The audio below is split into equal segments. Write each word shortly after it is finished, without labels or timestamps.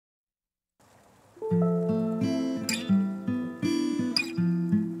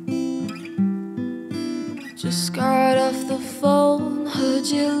Just got off the phone, heard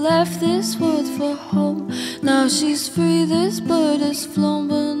you left this world for home. Now she's free, this bird has flown,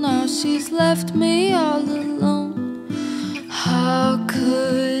 but now she's left me all alone. How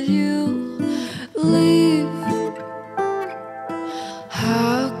could you leave?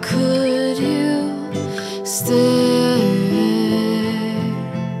 How could you stay?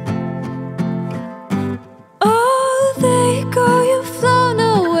 Oh, there you go, you've flown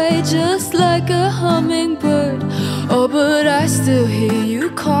away just like a hummingbird. Oh, but I still hear you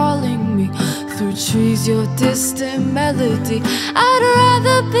calling me through trees, your distant melody. I'd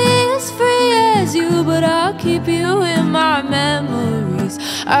rather be as free as you, but I'll keep you in my memories.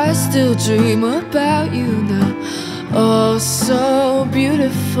 I still dream about you now, oh, so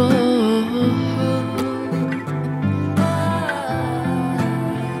beautiful.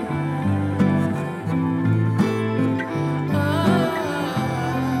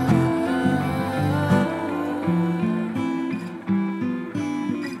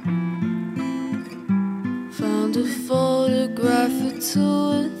 Found a photograph or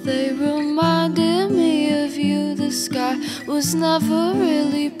two, they reminded me of you. The sky was never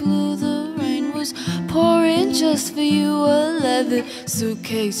really blue, the rain was pouring just for you. A leather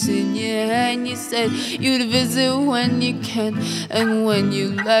suitcase in your hand, you said you'd visit when you can. And when you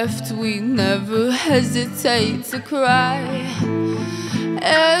left, we never hesitate to cry.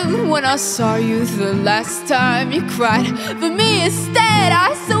 And when I saw you the last time, you cried for me instead.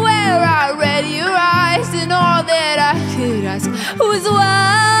 I swear I read your eyes, and all that I could ask was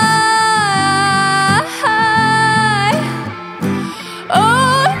why.